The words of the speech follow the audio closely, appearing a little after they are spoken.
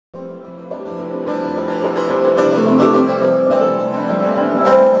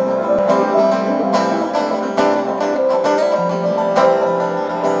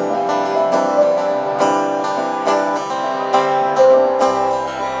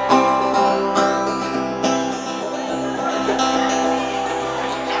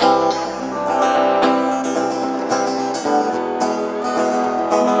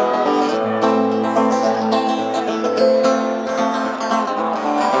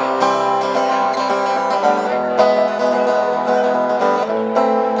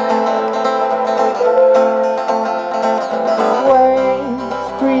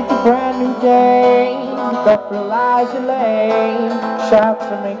self-realize your lane. Shout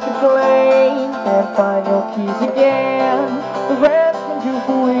to make you plain. Can't find your keys again. The rest can do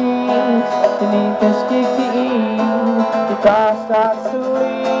for wings. You need this gig to ease. The car starts to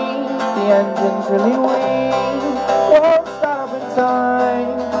lean. The engine's really weak. Won't start up in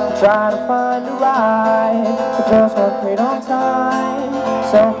time. Try to find a ride. The girls weren't paid on time.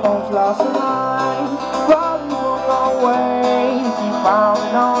 Cell phones lost a line. Problems won't go away. Keep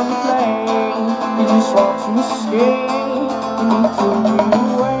pounding on the plane. You just want to escape. You need to be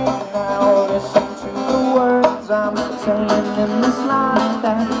away. Now listen to the words I'm saying in this line.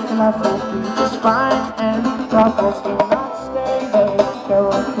 That life will be just fine. And troubles do not stay. They're a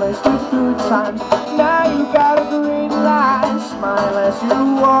place with good times. Now you got a green light. Smile as you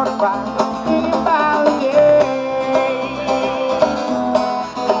walk by. Think about it.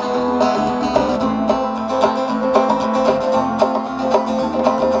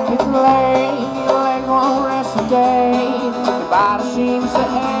 It's late, your leg won't rest a day. Your body seems to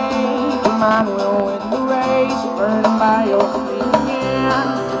ache. Your mind will win the race. Burning by your sleep again.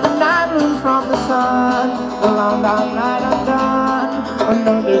 The night moon from the sun. The long dark night undone.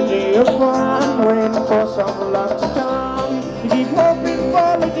 Another day of fun. Waiting for some love to come. You keep hoping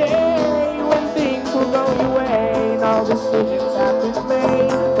for the day when things will go your way. And all decisions have been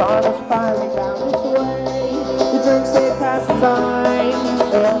made. Gonna finally found its way. The drinks they pass the time.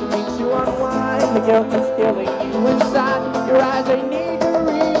 They only make you unwind. The guilt is killing you inside. Your eyes, they need to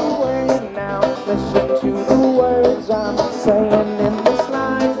rewind. Now listen to the words I'm saying in this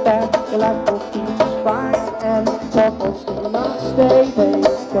line. That your life will be just fine. And troubles do not stay.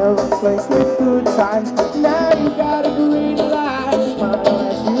 They're a place with good times. Now you got a green light. Smile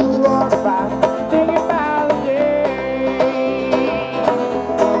as you walk by. Think about the day.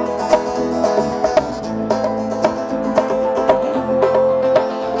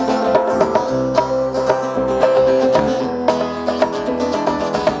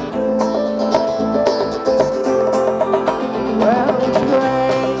 Well, it's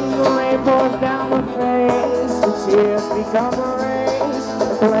rain. The rain pours down my face. The tears become a race.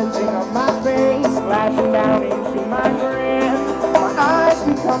 The cleansing of my face, splashing down into my grin. My eyes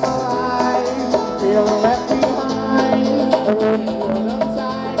become alive, feel left behind. The wooden world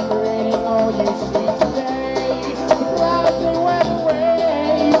outside, creating all you see today. The clouds they went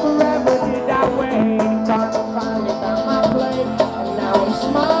away, forever did I wait. Time to finally found my place, and now I'm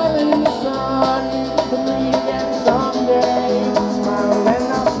smiling in the sun. To meet again someday, smile and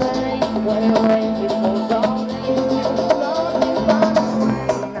I'll say, when it rains it pours all day.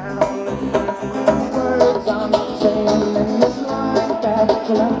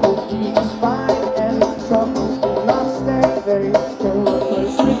 Life will be just fine, and troubles will not stay. They go a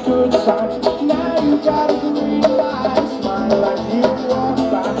place with good times. Now you got a green light. Smile as you walk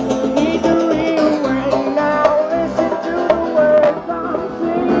by. You need the real way. Now listen to the words I'm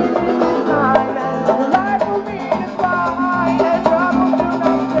singing in this line. And your life will be just fine, and troubles do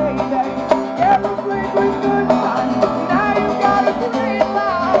not stay. They get a place with good times. Now you got a green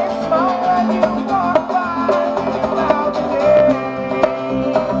light. Smile as you walk by. Think about the day.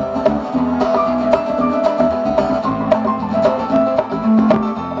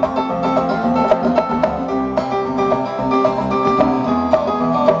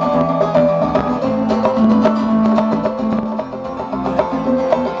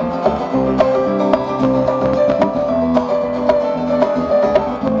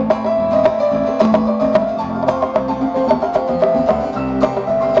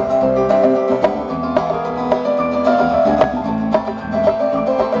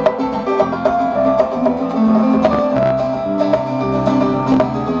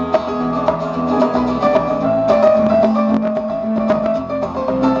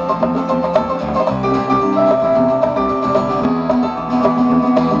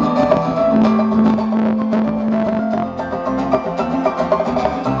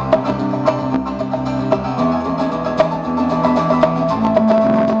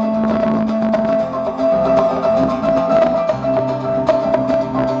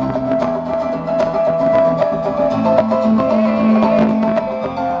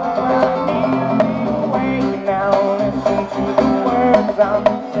 I'm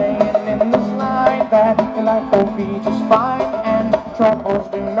saying in this line that your life will be just fine, and troubles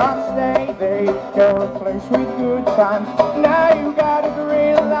do not stay. They go a place with good times. Now you got a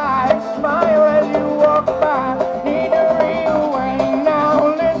green light. Smile as you walk by. Need a real way. Now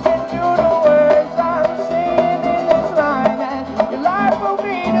listen to the words I'm saying in this line, that your life will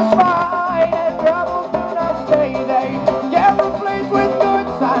be just fine.